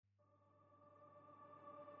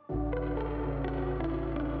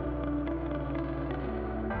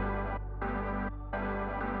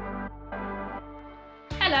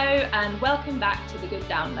and welcome back to The Good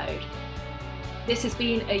Download. This has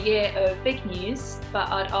been a year of big news, but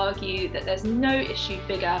I'd argue that there's no issue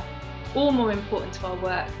bigger or more important to our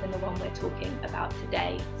work than the one we're talking about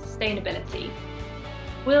today, sustainability.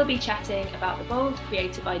 We'll be chatting about the bold,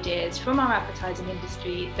 creative ideas from our advertising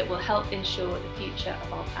industry that will help ensure the future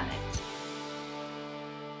of our planet.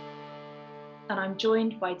 And I'm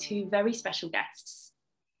joined by two very special guests.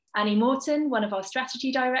 Annie Morton, one of our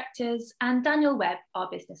strategy directors, and Daniel Webb, our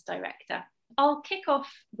business director. I'll kick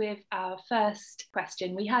off with our first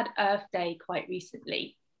question. We had Earth Day quite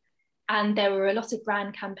recently, and there were a lot of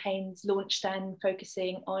brand campaigns launched then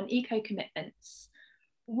focusing on eco-commitments.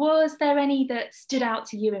 Was there any that stood out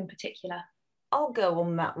to you in particular? I'll go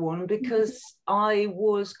on that one because I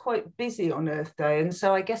was quite busy on Earth Day, and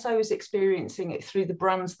so I guess I was experiencing it through the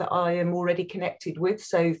brands that I am already connected with,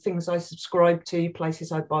 so things I subscribe to,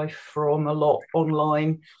 places I buy from a lot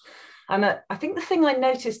online. And I think the thing I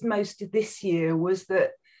noticed most this year was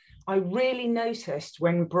that I really noticed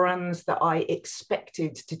when brands that I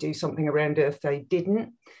expected to do something around Earth Day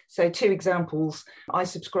didn't. So two examples, I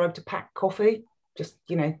subscribe to Pack Coffee. Just,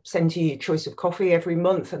 send you your choice of coffee every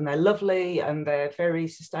month, and they're lovely and they're very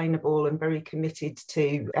sustainable and very committed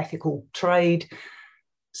to ethical trade.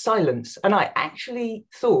 Silence. And I actually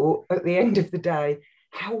thought at the end of the day,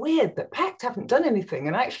 how weird that Pact haven't done anything.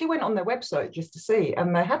 And I actually went on their website just to see,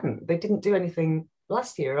 and they hadn't. They didn't do anything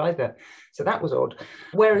last year either. So that was odd.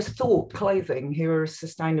 Whereas Thought Clothing, who are a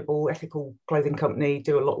sustainable, ethical clothing company,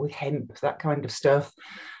 do a lot with hemp, that kind of stuff,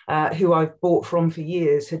 who I've bought from for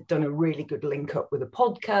years, had done a really good link up with a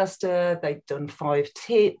podcaster. They'd done 5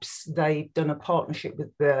 tips. They'd done a partnership with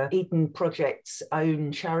the Eden Project's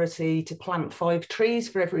own charity to plant 5 trees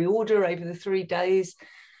for every order over the 3 days.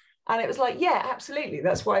 And it was like, yeah, absolutely.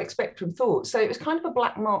 That's what I expect from Thought. So it was kind of a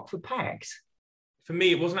black mark for Pact. For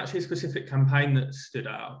me, it wasn't actually a specific campaign that stood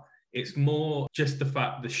out. It's more just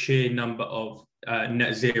the sheer number of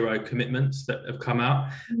net zero commitments that have come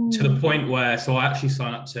out to the point where, so I actually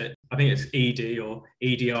signed up to, I think it's ED or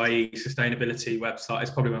EDIE sustainability website.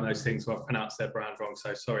 It's probably one of those things where I've pronounced their brand wrong,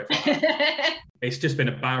 so sorry. It's just been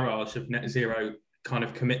a barrage of net zero kind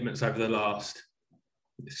of commitments over the last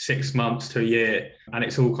 6 months to a year, and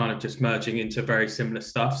it's all kind of just merging into very similar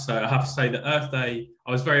stuff. So I have to say that Earth Day,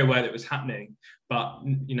 I was very aware that it was happening, but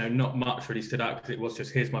not much really stood out because it was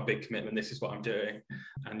just, here's my big commitment, this is what I'm doing.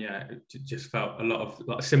 And yeah, it just felt a lot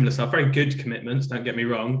of similar stuff. Very good commitments, don't get me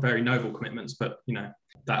wrong, very noble commitments, but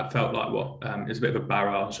that felt like what it was a bit of a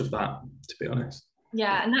barrage of that, to be honest.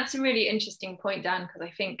 Yeah, and that's a really interesting point, Dan, because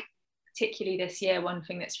I think particularly this year, one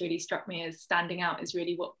thing that's really struck me as standing out is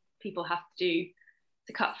really what people have to do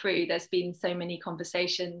to cut through. There's been so many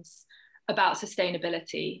conversations about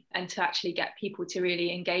sustainability, and to actually get people to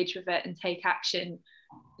really engage with it and take action,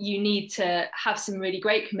 you need to have some really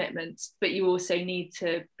great commitments, but you also need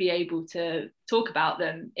to be able to talk about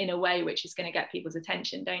them in a way which is going to get people's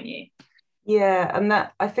attention, don't you? Yeah, and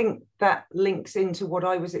that, I think that links into what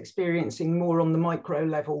I was experiencing more on the micro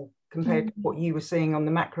level compared to what you were seeing on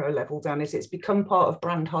the macro level, Dan, is it's become part of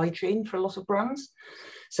brand hygiene for a lot of brands.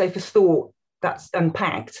 So for Thought, and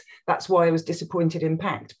Pact, that's why I was disappointed in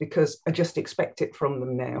Pact, because I just expect it from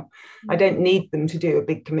them now. I don't need them to do a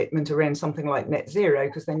big commitment around something like net zero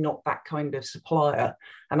because they're not that kind of supplier.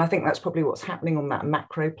 And I think that's probably what's happening on that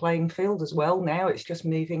macro playing field as well now. It's just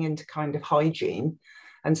moving into kind of hygiene.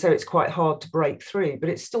 And so it's quite hard to break through, but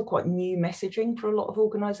it's still quite new messaging for a lot of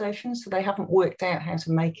organisations. So they haven't worked out how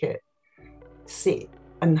to make it sit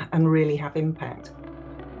and really have impact.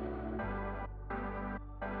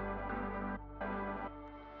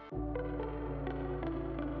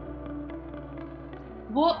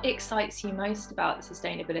 What excites you most about the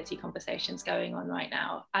sustainability conversations going on right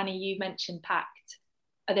now? Annie, you mentioned Pact.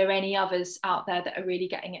 Are there any others out there that are really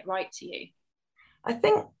getting it right to you? I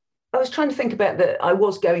think I was trying to think about that. I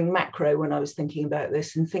was going macro when I was thinking about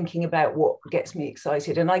this and thinking about what gets me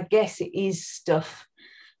excited. And I guess it is stuff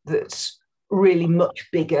that's really much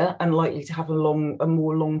bigger and likely to have a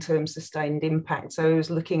more long-term sustained impact. So I was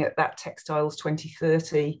looking at that Textiles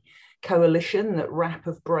 2030 coalition that RAP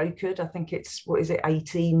have brokered. I think it's,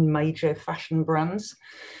 18 major fashion brands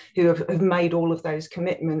who have made all of those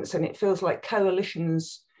commitments. And it feels like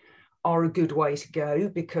coalitions are a good way to go,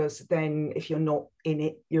 because then if you're not in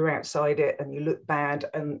it, you're outside it and you look bad,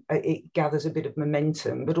 and it gathers a bit of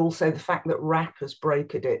momentum. But also the fact that RAP has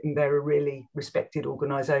brokered it, and they're a really respected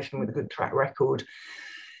organisation with a good track record,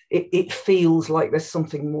 it feels like there's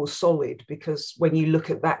something more solid, because when you look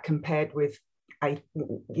at that compared with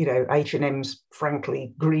H&M's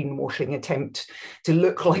frankly greenwashing attempt to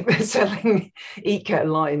look like they're selling eco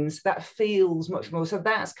lines. That feels much more, so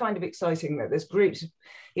that's kind of exciting that there's groups,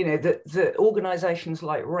 that organizations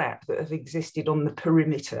like WRAP that have existed on the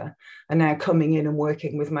perimeter are now coming in and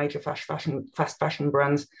working with major fast fashion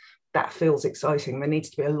brands. That feels exciting. There needs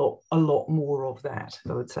to be a lot more of that,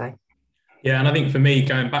 I would say. Yeah, and I think for me,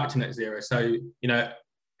 going back to net zero, so a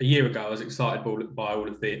year ago, I was excited by all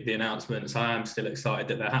of the announcements. I am still excited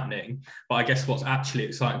that they're happening. But I guess what's actually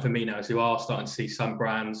exciting for me now is you are starting to see some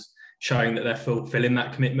brands showing that they're fulfilling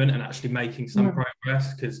that commitment and actually making some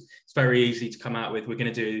progress, because it's very easy to come out with, we're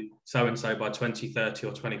going to do so-and-so by 2030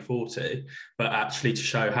 or 2040, but actually to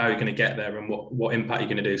show how you're going to get there and what impact you're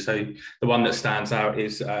going to do. So the one that stands out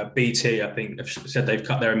is BT, I think, have said they've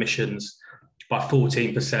cut their emissions by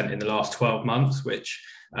 14% in the last 12 months, which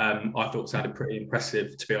I thought sounded pretty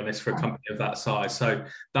impressive, to be honest, for a company of that size. So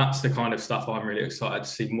that's the kind of stuff I'm really excited to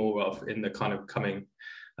see more of in the kind of coming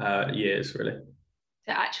years, really.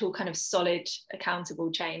 The actual kind of solid,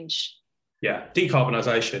 accountable change. Yeah,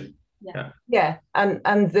 decarbonisation. Yeah,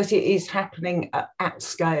 and that it is happening at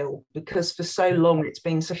scale, because for so long it's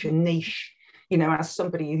been such a niche. As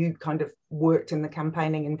somebody who kind of worked in the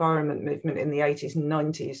campaigning environment movement in the 80s and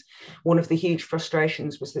 90s, one of the huge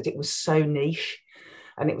frustrations was that it was so niche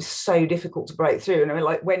and it was so difficult to break through. And I mean,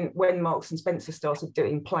 like when Marks and Spencer started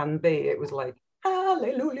doing Plan B, it was like,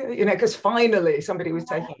 hallelujah, because finally somebody was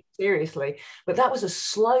taking it seriously. But that was a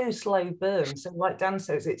slow burn. So like Dan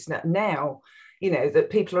says, it's now, that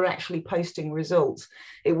people are actually posting results.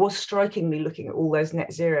 It was striking me looking at all those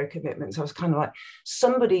net zero commitments. I was kind of like,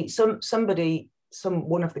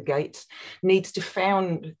 one of the gates needs to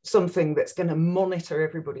found something that's going to monitor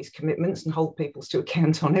everybody's commitments and hold people to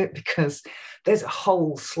account on it, because there's a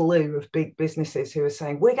whole slew of big businesses who are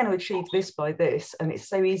saying, we're going to achieve this by this. And it's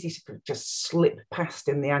so easy to just slip past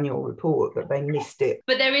in the annual report that they missed it.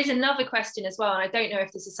 But there is another question as well, and I don't know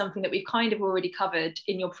if this is something that we've kind of already covered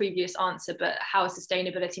in your previous answer, but how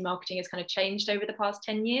sustainability marketing has kind of changed over the past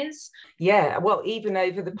 10 years. Yeah, well, even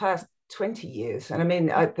over the past 20 years. And I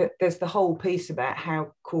mean, there's the whole piece about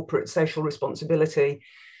how corporate social responsibility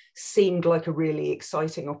seemed like a really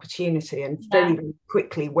exciting opportunity. And very, very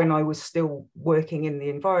quickly, when I was still working in the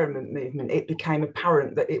environment movement, it became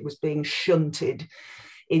apparent that it was being shunted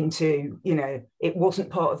into, it wasn't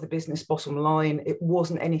part of the business bottom line. It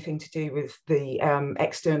wasn't anything to do with the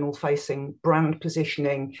external facing brand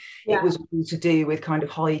positioning. It was all to do with kind of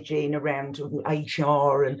hygiene around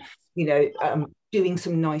HR and, doing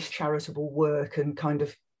some nice charitable work and kind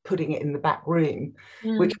of putting it in the back room,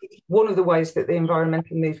 which is one of the ways that the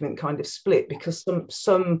environmental movement kind of split, because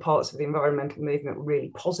some parts of the environmental movement were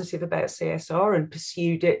really positive about CSR and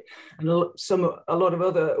pursued it, and a lot of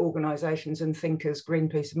other organisations and thinkers,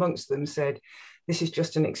 Greenpeace amongst them, said this is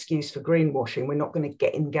just an excuse for greenwashing. We're not going to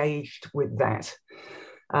get engaged with that.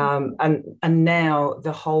 And now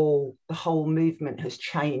the whole movement has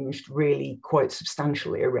changed really quite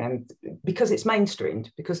substantially around, because it's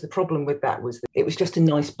mainstreamed, because the problem with that was that it was just a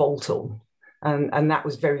nice bolt on, and that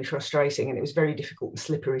was very frustrating, and it was very difficult and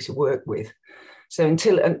slippery to work with. So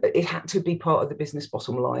until it had to be part of the business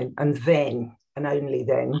bottom line, and then, and only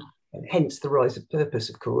then, and hence the rise of purpose,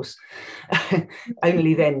 of course,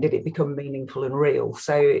 only then did it become meaningful and real.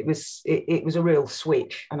 So it was a real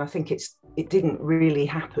switch, and I think it didn't really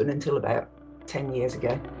happen until about 10 years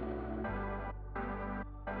ago.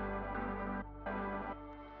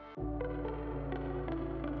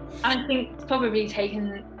 I think it's probably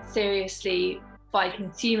taken seriously by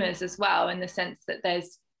consumers as well, in the sense that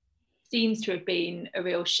seems to have been a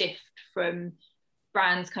real shift from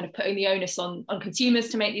brands kind of putting the onus on consumers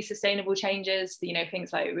to make these sustainable changes,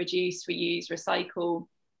 things like reduce, reuse, recycle,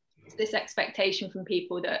 this expectation from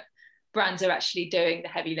people that brands are actually doing the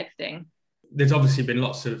heavy lifting. There's obviously been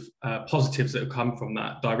lots of positives that have come from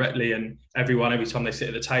that directly, and every time they sit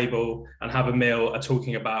at the table and have a meal are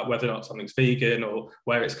talking about whether or not something's vegan or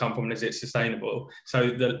where it's come from and is it sustainable.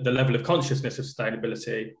 So the level of consciousness of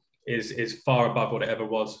sustainability is far above what it ever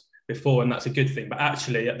was before, and that's a good thing. But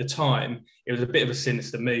actually at the time it was a bit of a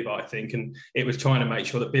sinister move, I think, and it was trying to make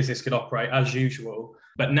sure that business could operate as usual.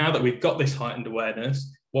 But now that we've got this heightened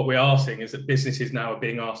awareness, what we are seeing is that businesses now are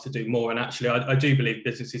being asked to do more. And actually I do believe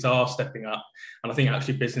businesses are stepping up, and I think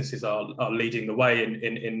actually businesses are leading the way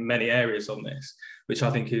in many areas on this, which I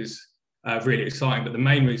think is really exciting. But the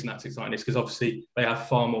main reason that's exciting is because obviously they have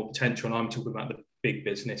far more potential, and I'm talking about the big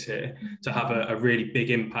business here, to have a really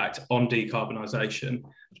big impact on decarbonisation.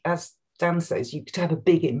 As Dan says, you could have a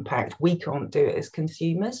big impact. We can't do it as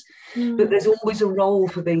consumers, but there's always a role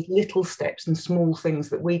for these little steps and small things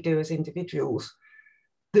that we do as individuals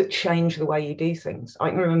that change the way you do things. I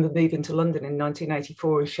can remember moving to London in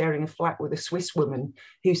 1984 and sharing a flat with a Swiss woman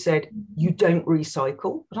who said, "You don't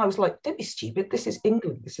recycle." And I was like, "Don't be stupid. This is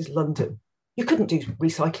England. This is London. You couldn't do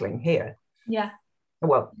recycling here." Yeah.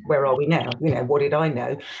 Well, where are we now? What did I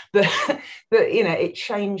know? But it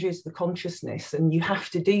changes the consciousness, and you have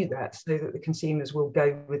to do that so that the consumers will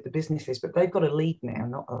go with the businesses. But they've got a lead now,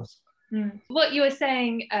 not us. What you were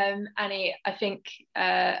saying, Annie, I think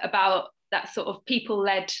about that sort of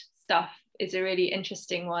people-led stuff is a really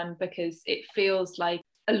interesting one, because it feels like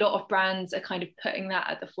a lot of brands are kind of putting that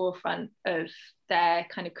at the forefront of their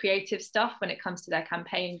kind of creative stuff when it comes to their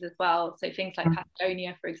campaigns as well. So things like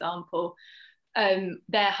Patagonia, for example,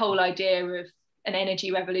 their whole idea of an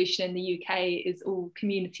energy revolution in the UK is all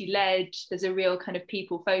community-led. There's a real kind of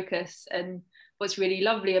people focus, and what's really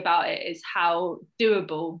lovely about it is how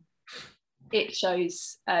doable it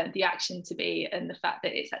shows the action to be, and the fact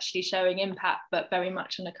that it's actually showing impact, but very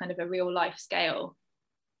much on a kind of a real life scale.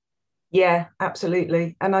 Yeah,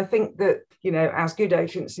 absolutely. And I think that, as good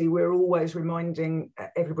agency, we're always reminding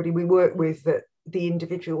everybody we work with that the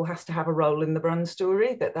individual has to have a role in the brand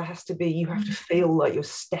story, that there has to be, you have to feel like you're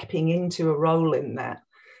stepping into a role in that.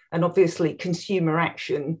 And obviously consumer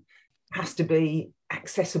action has to be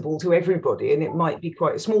accessible to everybody, and it might be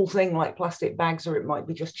quite a small thing like plastic bags, or it might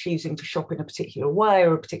be just choosing to shop in a particular way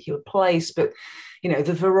or a particular place. But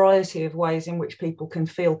the variety of ways in which people can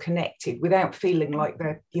feel connected without feeling like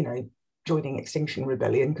they're joining Extinction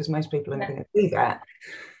Rebellion, because most people are not going to do that,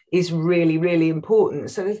 is really, really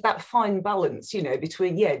important. So there's that fine balance,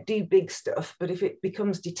 between, do big stuff, but if it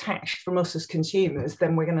becomes detached from us as consumers,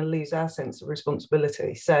 then we're going to lose our sense of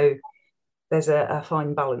responsibility. So there's a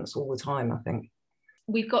fine balance all the time, I think.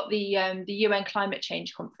 We've got the UN Climate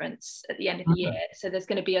Change Conference at the end of the year, so there's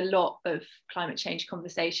going to be a lot of climate change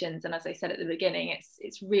conversations. And as I said at the beginning,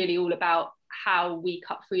 it's really all about how we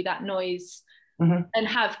cut through that noise and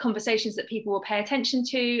have conversations that people will pay attention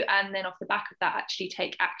to, and then off the back of that actually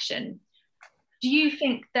take action. Do you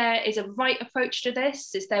think there is a right approach to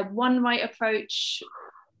this? Is there one right approach?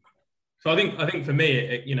 So I think for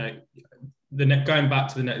me, going back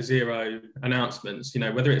to the net zero announcements,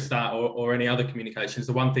 whether it's that or any other communications,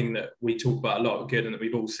 the one thing that we talk about a lot of good and that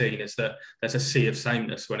we've all seen is that there's a sea of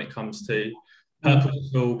sameness when it comes to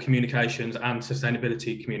purposeful communications and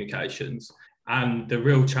sustainability communications. And the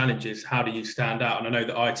real challenge is, how do you stand out? And I know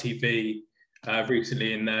that ITV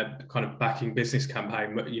recently in their kind of backing business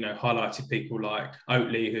campaign, highlighted people like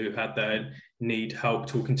Oatly, who had their Need Help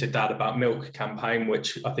Talking to Dad About Milk campaign,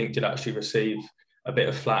 which I think did actually receive a bit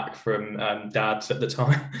of flack from dads at the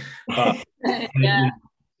time. But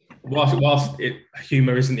whilst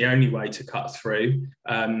humour isn't the only way to cut through,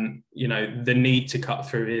 the need to cut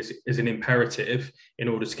through is an imperative in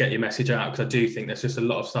order to get your message out, because I do think there's just a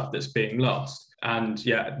lot of stuff that's being lost. And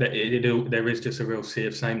there is just a real sea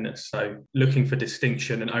of sameness. So looking for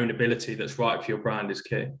distinction and ownability that's right for your brand is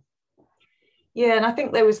key. Yeah, and I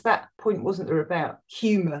think there was that point, wasn't there, about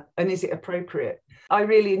humour and is it appropriate? I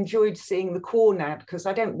really enjoyed seeing the Quorn ad, because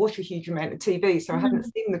I don't watch a huge amount of TV, so I hadn't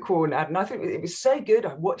seen the Quorn ad, and I think it was so good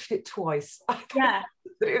I watched it twice. Yeah,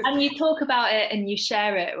 and you talk about it and you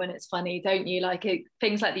share it when it's funny, don't you? Like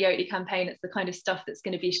things like the Oatly campaign, it's the kind of stuff that's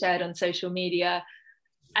going to be shared on social media,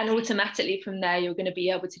 and automatically from there you're going to be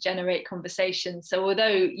able to generate conversation. So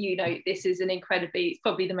although this is it's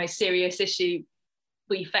probably the most serious issue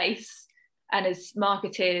we face, and as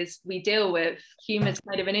marketers we deal with, humour is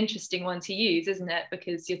kind of an interesting one to use, isn't it?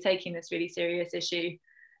 Because you're taking this really serious issue.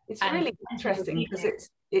 It's really interesting because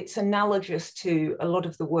it's analogous to a lot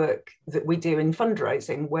of the work that we do in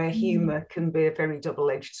fundraising, where humour can be a very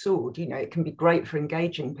double-edged sword. It can be great for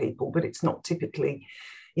engaging people, but it's not typically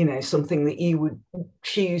something that you would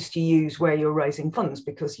choose to use where you're raising funds,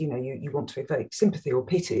 because you want to evoke sympathy or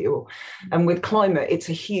pity, and with climate it's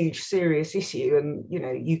a huge serious issue, and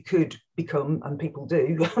you could become, and people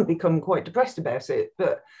do become, quite depressed about it.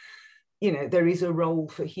 But there is a role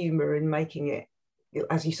for humour in making it,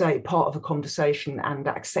 as you say, part of a conversation and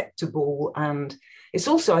acceptable. And it's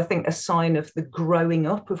also, I think, a sign of the growing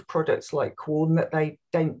up of products like Quorn, that they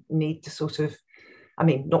don't need to sort of,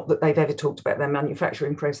 not that they've ever talked about their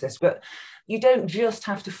manufacturing process, but you don't just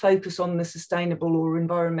have to focus on the sustainable or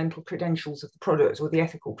environmental credentials of the product or the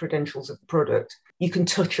ethical credentials of the product. You can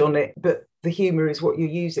touch on it, but the humour is what you're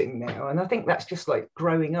using now. And I think that's just like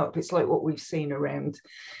growing up. It's like what we've seen around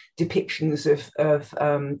depictions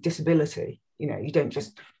of disability. You don't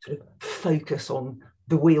just sort of focus on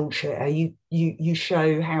the wheelchair. You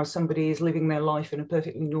show how somebody is living their life in a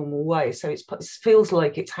perfectly normal way. So it feels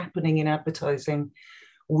like it's happening in advertising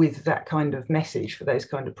with that kind of message for those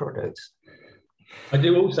kind of products. I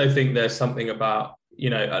do also think there's something about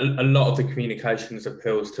a lot of the communications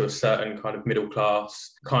appeals to a certain kind of middle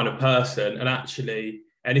class kind of person, and actually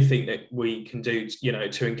anything that we can do,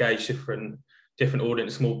 to engage different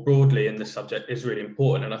audience more broadly in the subject is really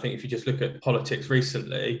important. And I think if you just look at politics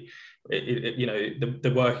recently,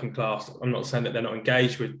 the working class, I'm not saying that they're not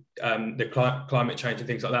engaged with the climate change and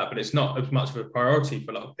things like that, but it's not as much of a priority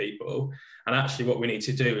for a lot of people. And actually what we need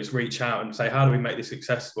to do is reach out and say, how do we make this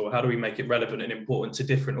accessible? How do we make it relevant and important to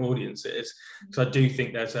different audiences? Because I do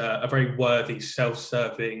think there's a very worthy,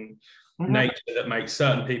 self-serving nature that makes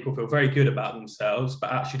certain people feel very good about themselves,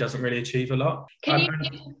 but actually doesn't really achieve a lot. Can you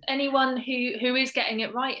give anyone who is getting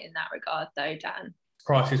it right in that regard, though, Dan?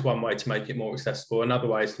 Price is one way to make it more accessible. Another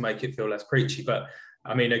way is to make it feel less preachy. But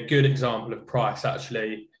I mean, a good example of price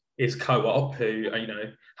actually is Co-op, who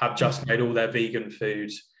have just made all their vegan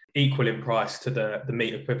foods equal in price to the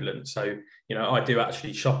meat equivalent. So I do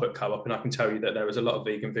actually shop at Co-op, and I can tell you that there was a lot of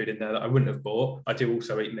vegan food in there that I wouldn't have bought. I do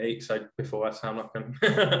also eat meat, so before I sound like I'm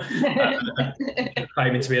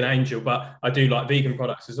claiming to be an angel, but I do like vegan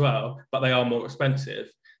products as well, but they are more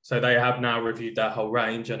expensive. So they have now reviewed their whole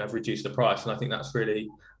range and have reduced the price. And I think that's really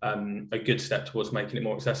a good step towards making it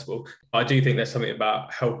more accessible. I do think there's something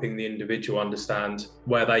about helping the individual understand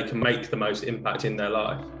where they can make the most impact in their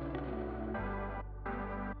life.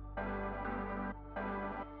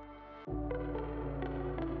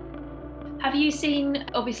 Have you seen,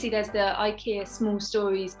 obviously there's the IKEA Small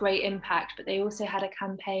Stories Great Impact, but they also had a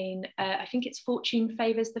campaign, I think it's Fortune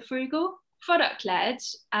Favours the Frugal, product led,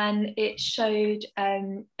 and it showed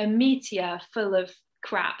a meteor full of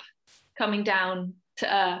crap coming down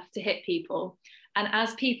to earth to hit people. And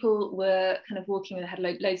as people were kind of walking, they had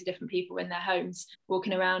loads of different people in their homes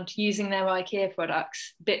walking around using their IKEA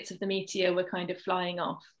products, bits of the meteor were kind of flying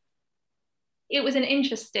off. It was an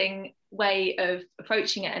interesting way of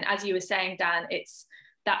approaching it. And as you were saying, Dan, it's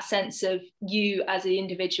that sense of you as an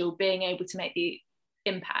individual being able to make the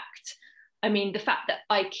impact. I mean, the fact that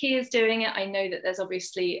IKEA is doing it, I know that there's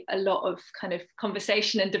obviously a lot of kind of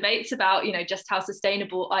conversation and debates about, just how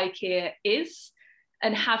sustainable IKEA is,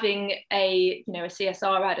 and having a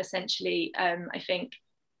CSR ad essentially, I think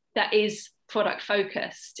that is product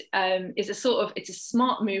focused, is it's a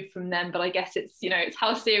smart move from them, but I guess it's, it's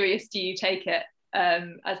how serious do you take it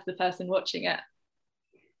as the person watching it?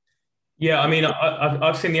 Yeah, I mean,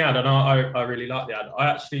 I've seen the ad, and I really like the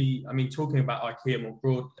ad. Talking about IKEA more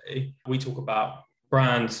broadly, we talk about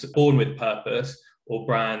brands born with purpose or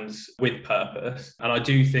brands with purpose. And I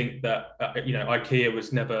do think that, IKEA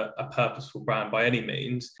was never a purposeful brand by any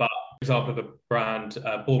means. But an example of a brand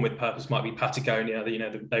born with purpose might be Patagonia.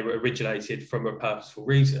 They were originated from a purposeful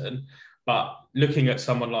reason. But looking at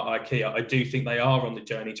someone like IKEA, I do think they are on the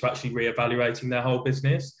journey to actually reevaluating their whole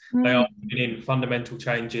business. They are putting in fundamental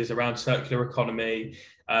changes around circular economy.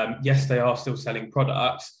 Yes, they are still selling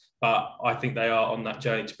products, but I think they are on that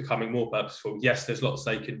journey to becoming more purposeful. Yes, there's lots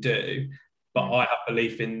they could do, but I have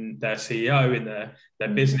belief in their CEO, in their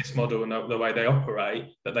business model and the way they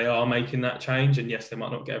operate, that they are making that change. And yes, they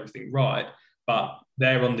might not get everything right, but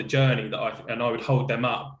they're on the journey and I would hold them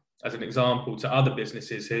up as an example to other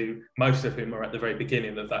businesses who, most of whom are at the very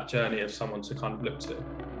beginning of that journey, of someone to kind of look to.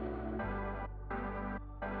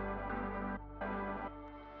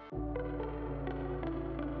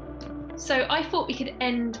 So I thought we could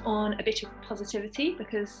end on a bit of positivity,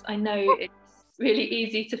 because I know it's really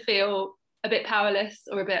easy to feel a bit powerless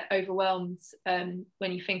or a bit overwhelmed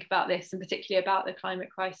when you think about this, and particularly about the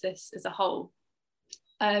climate crisis as a whole.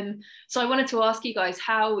 So I wanted to ask you guys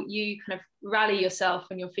how you kind of rally yourself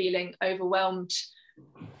when you're feeling overwhelmed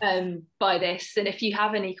by this, and if you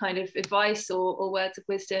have any kind of advice or words of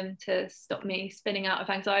wisdom to stop me spinning out of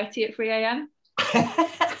anxiety at 3 a.m.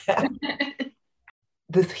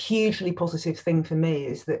 The hugely positive thing for me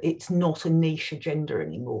is that it's not a niche agenda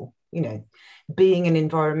anymore. Being an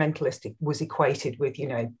environmentalist was equated with,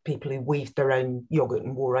 people who weaved their own yogurt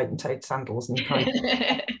and wore open-toed sandals and kind of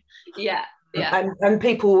yeah. And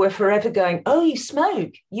people were forever going, oh, you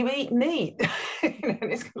smoke, you eat meat.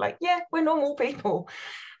 And it's like, yeah, we're normal people.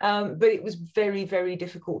 But it was very, very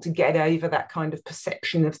difficult to get over that kind of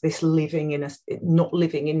perception of this not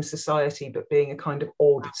living in society, but being a kind of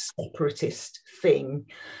odd separatist thing.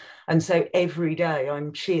 And so every day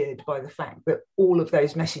I'm cheered by the fact that all of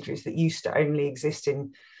those messages that used to only exist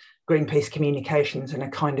in Greenpeace communications and a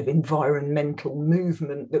kind of environmental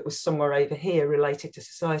movement that was somewhere over here related to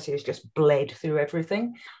society has just bled through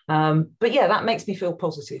everything. But yeah, that makes me feel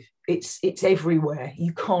positive. It's everywhere.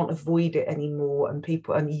 You can't avoid it anymore.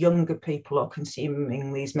 And younger people are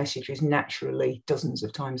consuming these messages naturally dozens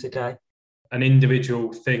of times a day. An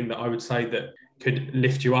individual thing that I would say that could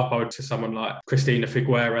lift you up. I would to someone like Christina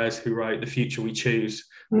Figueres, who wrote The Future We Choose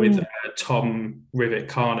with Tom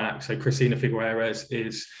Rivett-Carnac. So Christina Figueres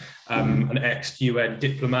is an ex-UN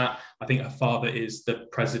diplomat. I think her father is the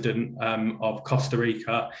president of Costa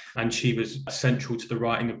Rica, and she was central to the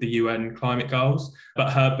writing of the UN climate goals.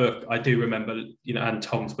 But her book, I do remember, and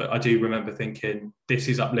Tom's book, I do remember thinking, this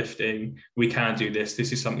is uplifting. We can do this.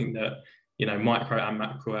 This is something that, micro and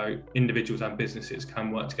macro individuals and businesses can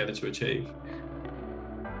work together to achieve.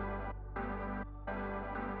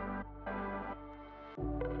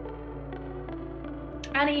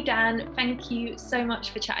 Annie, Dan, thank you so much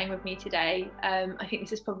for chatting with me today. I think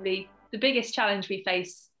this is probably the biggest challenge we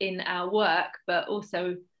face in our work, but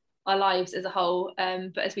also our lives as a whole.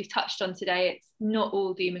 But as we've touched on today, it's not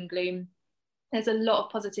all doom and gloom. There's a lot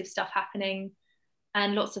of positive stuff happening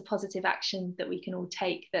and lots of positive action that we can all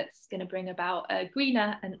take that's going to bring about a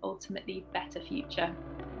greener and ultimately better future.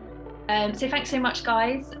 So thanks so much,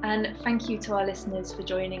 guys, and thank you to our listeners for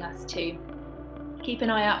joining us too. Keep an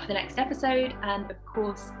eye out for the next episode, and of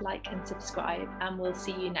course, like and subscribe, and we'll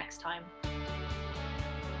see you next time.